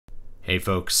Hey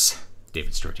folks,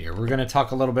 David Stewart here. We're going to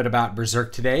talk a little bit about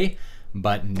Berserk today,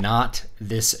 but not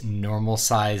this normal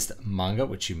sized manga,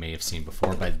 which you may have seen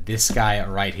before, but this guy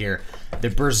right here, the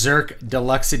Berserk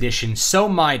Deluxe Edition, so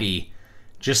mighty,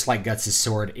 just like Guts'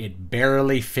 sword, it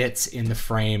barely fits in the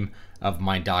frame of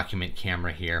my document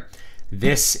camera here.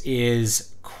 This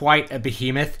is quite a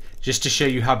behemoth. Just to show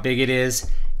you how big it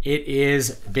is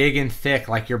big and thick,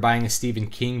 like you're buying a Stephen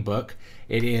King book.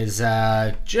 It is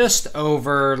just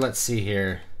over, let's see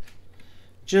here,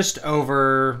 just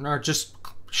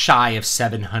shy of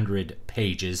 700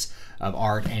 pages of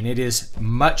art, and it is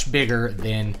much bigger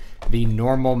than the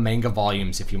normal manga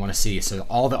volumes if you want to see. So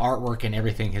all the artwork and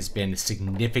everything has been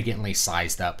significantly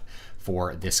sized up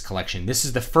for this collection. This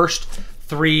is the first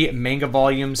 3 manga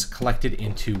volumes collected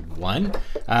into one,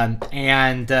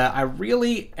 and I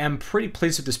really am pretty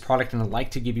pleased with this product, and I'd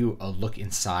like to give you a look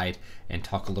inside and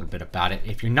talk a little bit about it.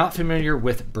 If you're not familiar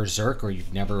with Berserk, or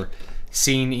you've never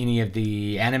seen any of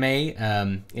the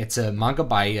anime, it's a manga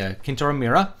by Kentaro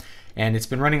Miura, and it's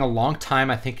been running a long time.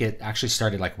 I think it actually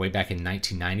started like way back in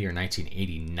 1990 or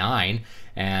 1989,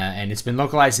 and it's been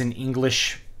localized in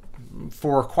English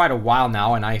for quite a while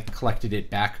now, and I collected it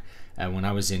back when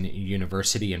I was in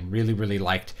university and really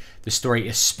liked the story,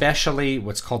 especially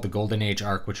what's called the Golden Age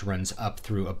arc, which runs up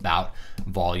through about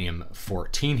volume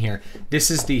 14 here. This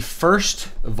is the first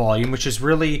volume, which is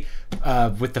really,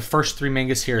 with the first 3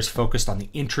 mangas here, is focused on the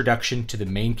introduction to the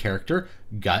main character,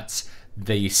 Guts,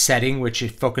 the setting, which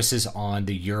it focuses on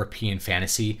the European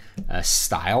fantasy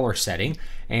style or setting,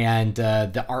 and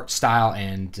the art style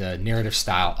and narrative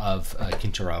style of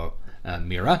Kentaro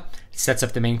Miura. It sets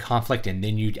up the main conflict, and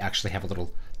then you actually have a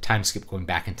little time skip going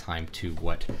back in time to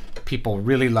what people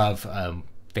really love.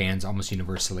 Fans almost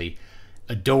universally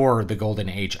adore the Golden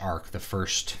Age arc, the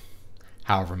first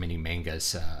however many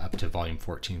mangas up to volume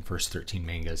 14, first 13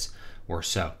 mangas or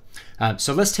so.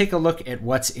 So let's take a look at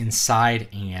what's inside,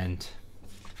 and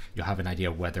you'll have an idea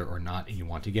whether or not you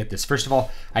want to get this. First of all,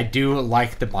 I do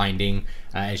like the binding.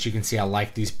 As you can see, I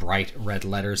like these bright red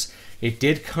letters. It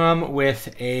did come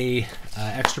with a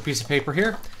extra piece of paper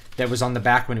here that was on the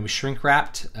back when it was shrink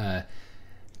wrapped.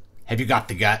 Have you got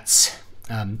the guts?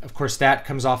 Of course, that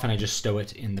comes off, and I just stow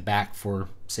it in the back for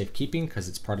safekeeping because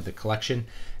it's part of the collection.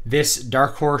 This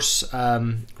Dark Horse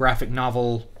graphic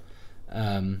novel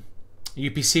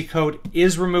UPC code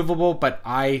is removable, but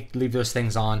I leave those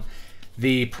things on.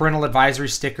 The parental advisory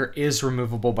sticker is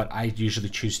removable, but I usually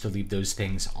choose to leave those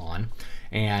things on.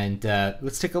 And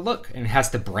let's take a look. And it has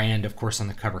the brand, of course, on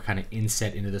the cover, kind of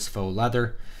inset into this faux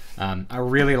leather. I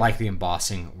really like the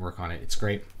embossing work on it. It's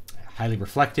great, highly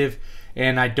reflective,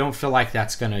 and I don't feel like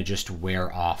that's going to just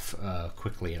wear off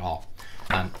quickly at all.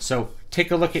 So take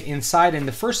a look at inside, and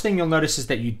the first thing you'll notice is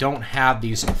that you don't have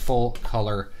these full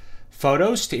color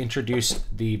photos to introduce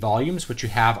the volumes. What you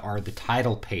have are the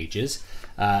title pages,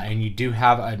 and you do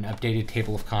have an updated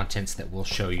table of contents that will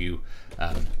show you,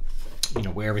 you know,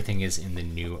 where everything is in the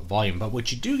new volume. But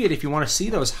what you do get, if you want to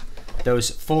see those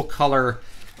full color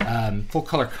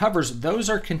covers, those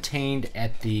are contained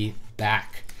at the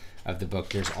back of the book.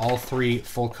 There's all 3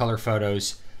 full color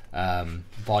photos,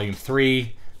 volume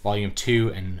 3, volume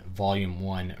 2, and volume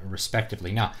 1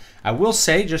 respectively. Now, I will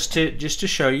say, just to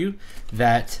show you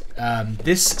that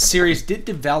this series did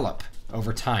develop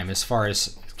over time as far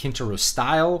as Kentaro's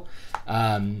style,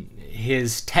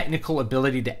 his technical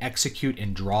ability to execute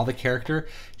and draw the character.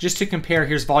 Just to compare,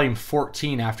 here's volume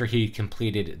 14 after he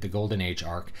completed the Golden Age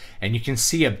arc, and you can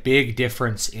see a big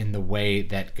difference in the way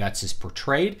that Guts is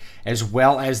portrayed, as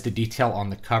well as the detail on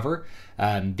the cover.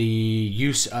 The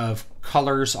use of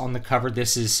colors on the cover,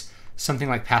 this is something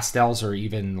like pastels or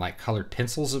even like colored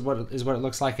pencils is what it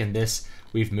looks like, and this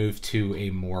we've moved to a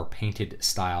more painted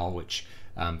style, which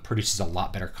produces a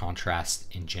lot better contrast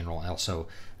in general. Also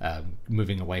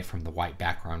moving away from the white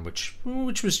background, which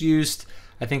was used,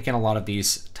 I think, in a lot of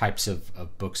these types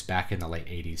of books back in the late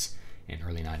 80s and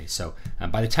early 90s. So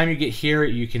by the time you get here,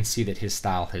 you can see that his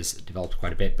style has developed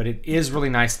quite a bit, but it is really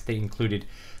nice that they included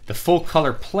the full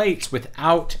color plates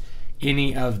without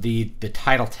any of the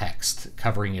title text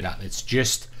covering it up. It's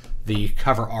just the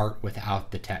cover art without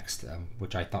the text,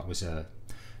 which I thought was a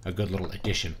good little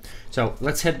addition. So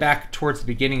let's head back towards the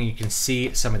beginning, and you can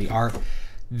see some of the art.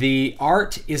 The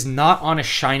art is not on a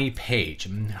shiny page.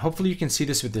 Hopefully you can see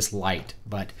this with this light,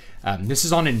 but this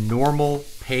is on a normal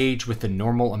page with the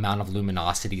normal amount of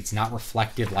luminosity. It's not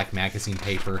reflective like magazine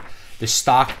paper. The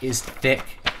stock is thick.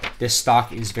 This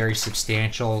stock is very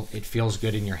substantial. It feels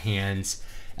good in your hands.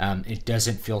 It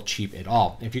doesn't feel cheap at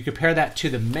all. If you compare that to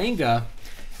the manga,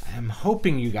 I'm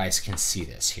hoping you guys can see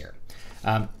this here.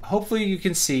 Hopefully you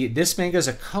can see this manga is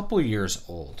a couple years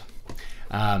old.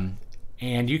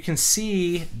 And you can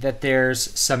see that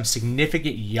there's some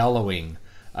significant yellowing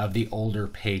of the older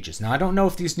pages. Now, I don't know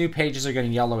if these new pages are going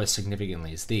to yellow as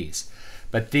significantly as these,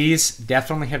 but these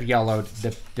definitely have yellowed.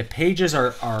 The pages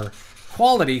are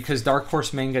quality, because Dark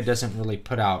Horse manga doesn't really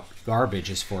put out garbage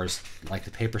as far as like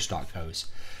the paper stock goes,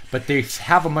 but they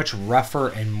have a much rougher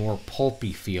and more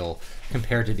pulpy feel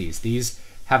compared to these. These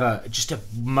have just a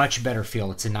much better feel.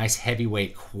 It's a nice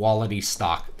heavyweight quality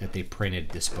stock that they printed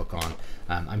this book on.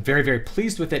 I'm very, very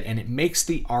pleased with it, and it makes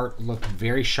the art look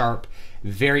very sharp,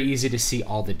 very easy to see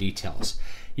all the details.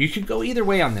 You could go either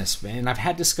way on this, and I've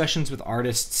had discussions with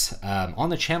artists on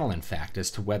the channel, in fact,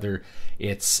 as to whether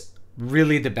it's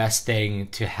really the best thing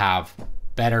to have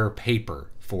better paper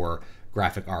for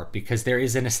graphic art, because there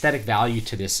is an aesthetic value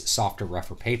to this softer,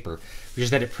 rougher paper, which is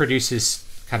that it produces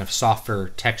kind of softer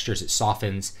textures. It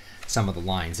softens some of the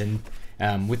lines, and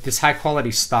with this high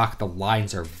quality stock, the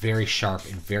lines are very sharp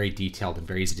and very detailed and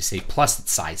very easy to see, plus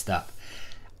it's sized up.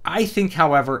 I think,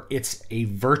 however, it's a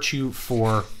virtue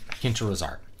for Kentaro's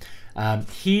art.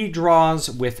 He draws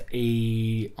with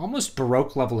a almost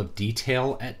Baroque level of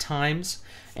detail at times,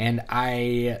 and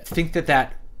I think that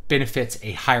that benefits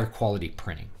a higher quality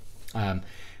printing.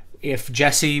 If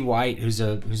Jesse White, who's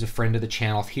a friend of the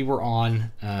channel, if he were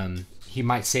on, he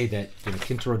might say that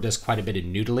Kentaro does quite a bit of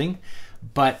noodling,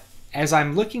 but as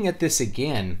I'm looking at this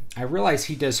again, I realize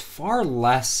he does far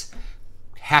less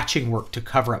hatching work to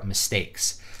cover up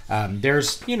mistakes.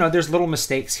 There's little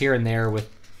mistakes here and there with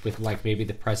like maybe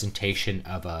the presentation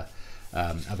of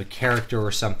a character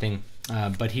or something,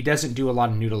 but he doesn't do a lot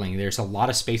of noodling. There's a lot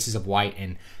of spaces of white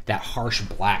and that harsh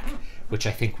black, which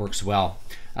I think works well,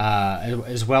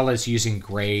 as well as using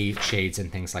gray shades and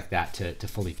things like that to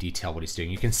fully detail what he's doing.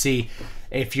 You can see,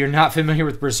 if you're not familiar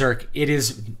with Berserk, it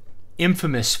is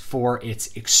infamous for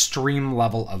its extreme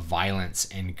level of violence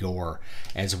and gore,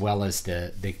 as well as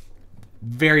the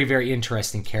very, very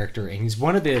interesting character. And he's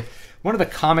one of the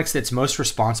comics that's most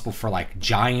responsible for like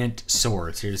giant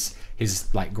swords. Here's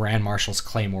his like Grand Marshal's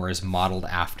Claymore is modeled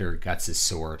after Guts'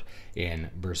 sword in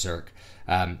Berserk.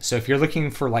 So if you're looking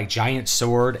for like giant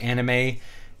sword anime,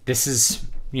 this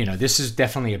is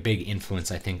definitely a big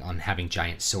influence, I think, on having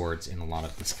giant swords in a lot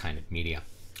of this kind of media.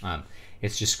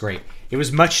 It's just great. It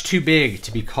was much too big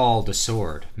to be called a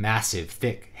sword. Massive,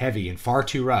 thick, heavy, and far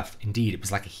too rough. Indeed, it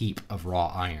was like a heap of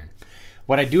raw iron.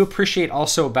 What I do appreciate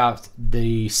also about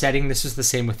the setting, this is the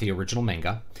same with the original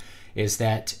manga, is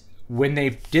that when they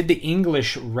did the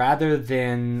English, rather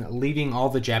than leaving all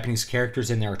the Japanese characters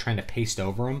in there or trying to paste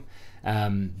over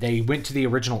them, they went to the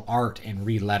original art and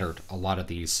re-lettered a lot of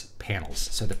these panels.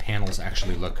 So the panels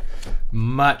actually look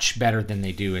much better than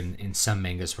they do in some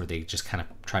mangas where they just kind of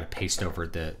try to paste over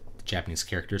the Japanese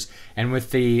characters. And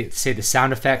with the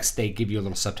sound effects, they give you a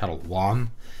little subtitle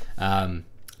WOM,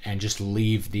 and just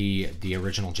leave the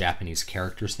original Japanese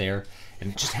characters there.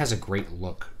 And it just has a great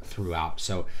look throughout.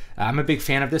 So I'm a big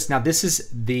fan of this. Now, this is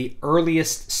the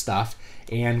earliest stuff.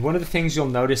 And one of the things you'll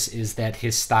notice is that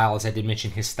his style, as I did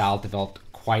mention, his style developed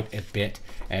quite a bit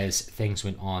as things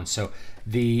went on. So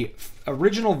the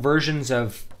original versions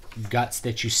of Guts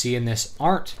that you see in this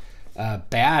aren't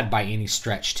bad by any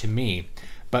stretch to me,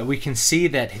 but we can see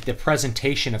that the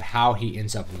presentation of how he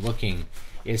ends up looking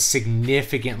is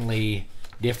significantly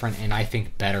different, and I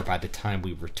think better by the time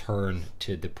we return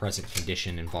to the present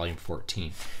condition in volume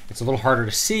 14. It's a little harder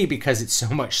to see because it's so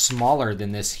much smaller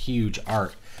than this huge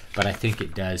art, but I think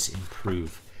it does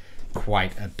improve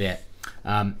quite a bit.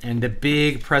 And the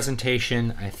big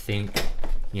presentation, I think,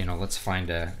 let's find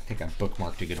I think I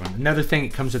bookmarked a good one. Another thing,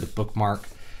 it comes with a bookmark.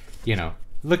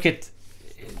 Look at,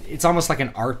 it's almost like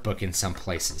an art book in some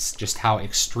places, just how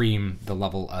extreme the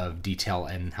level of detail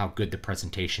and how good the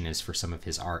presentation is for some of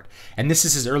his art. And this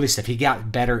is his early stuff. He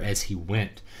got better as he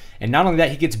went. And not only that,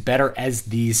 he gets better as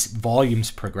these volumes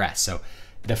progress. So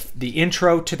the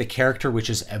intro to the character, which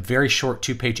is a very short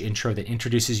 2-page intro that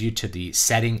introduces you to the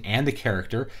setting and the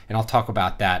character, and I'll talk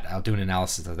about that, I'll do an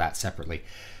analysis of that separately,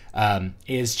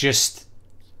 is just,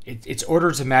 it's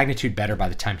orders of magnitude better by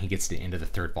the time he gets to the end of the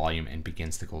 3rd volume and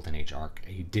begins the Golden Age arc.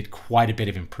 He did quite a bit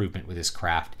of improvement with his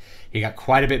craft. He got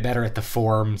quite a bit better at the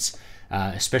forms,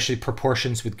 especially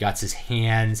proportions with Guts'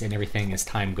 hands and everything as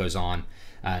time goes on.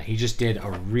 He just did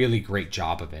a really great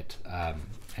job of it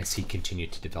as he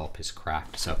continued to develop his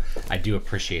craft. So I do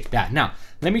appreciate that. Now,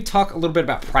 let me talk a little bit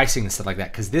about pricing and stuff like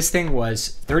that, because this thing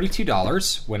was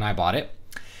 $32 when I bought it.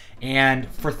 And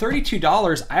for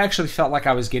 $32, I actually felt like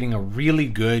I was getting a really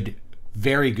good,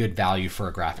 very good value for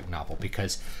a graphic novel,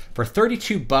 because for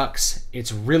 $32,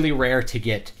 it's really rare to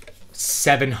get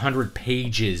 700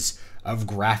 pages of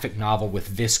graphic novel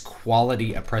with this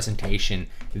quality of presentation,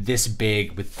 this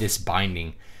big, with this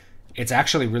binding. it's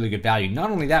actually really good value.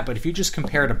 Not only that, but if you just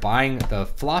compare to buying the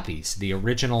floppies, the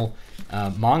original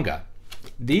manga,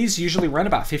 these usually run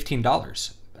about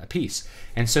 $15 a piece.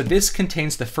 And so this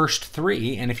contains the first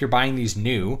 3, and if you're buying these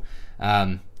new,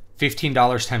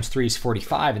 $15 times 3 is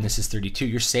 45, and this is 32.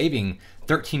 You're saving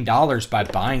 $13 by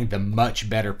buying the much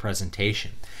better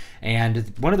presentation.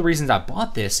 And one of the reasons I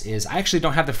bought this is I actually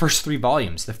don't have the first 3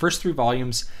 volumes. The first 3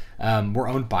 volumes were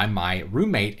owned by my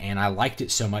roommate, and I liked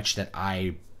it so much that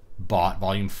I bought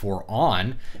volume 4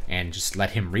 on and just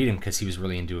let him read him because he was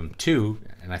really into him too.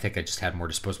 And I think I just had more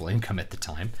disposable income at the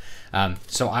time.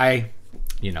 So I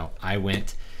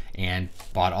went and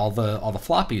bought all the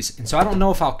floppies. And so I don't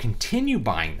know if I'll continue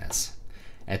buying this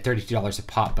at $32 a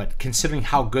pop, but considering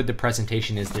how good the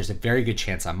presentation is, there's a very good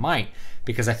chance I might,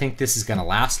 because I think this is going to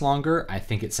last longer. I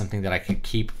think it's something that I could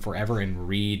keep forever and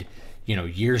read,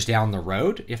 years down the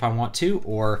road if I want to,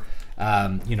 or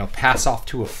pass off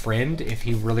to a friend if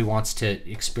he really wants to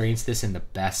experience this in the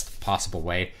best possible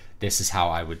way. This is how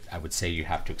I would say you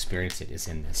have to experience it, is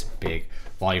in this big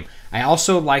volume. I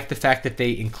also like the fact that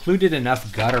they included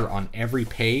enough gutter on every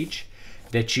page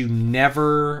that you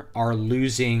never are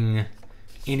losing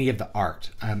any of the art.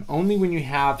 Only when you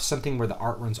have something where the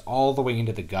art runs all the way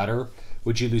into the gutter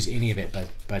would you lose any of it,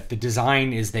 but the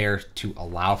design is there to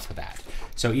allow for that.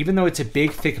 So even though it's a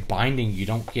big thick binding, you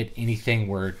don't get anything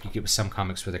where you get with some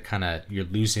comics where you're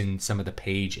losing some of the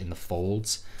page in the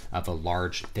folds of a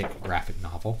large thick graphic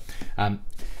novel.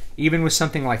 Even with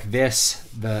something like this,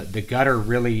 the gutter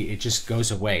really, it just goes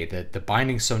away. The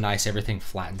binding's so nice, everything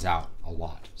flattens out a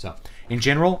lot. So in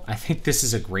general, I think this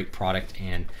is a great product,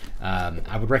 and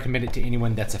I would recommend it to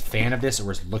anyone that's a fan of this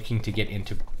or is looking to get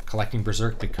into collecting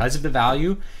Berserk because of the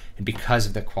value and because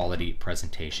of the quality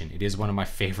presentation. It is one of my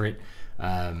favorite,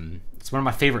 it's one of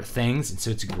my favorite things, and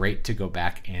so it's great to go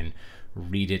back and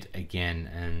read it again.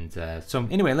 And so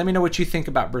anyway, let me know what you think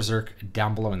about Berserk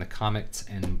down below in the comments,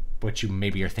 and what you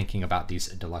maybe are thinking about these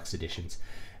deluxe editions.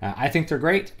 I think they're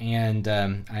great, and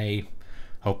I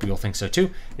hope you'll think so too.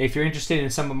 If you're interested in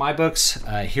some of my books,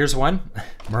 here's one,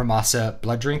 Muramasa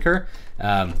Blood Drinker,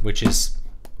 which is,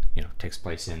 takes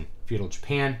place in feudal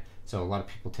Japan, so a lot of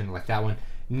people tend to like that one.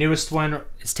 Newest one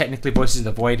is technically Voices of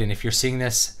the Void, and if you're seeing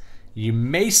this, you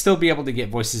may still be able to get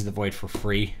Voices of the Void for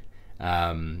free.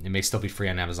 It may still be free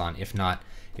on Amazon. If not,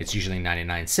 it's usually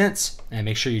 99 cents. And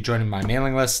make sure you join my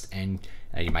mailing list, and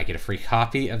you might get a free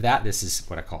copy of that. This is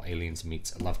what I call Aliens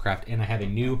Meets Lovecraft. And I have a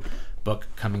new book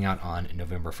coming out on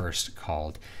November 1st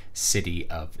called City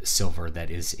of Silver,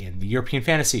 that is in the European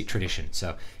fantasy tradition. So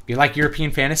if you like European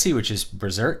fantasy, which is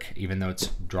Berserk, even though it's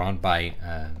drawn by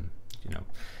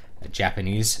a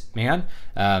Japanese man,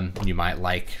 you might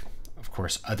like, of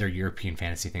course, other European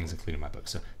fantasy things, including my book.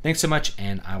 So thanks so much,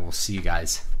 and I will see you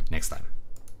guys next time.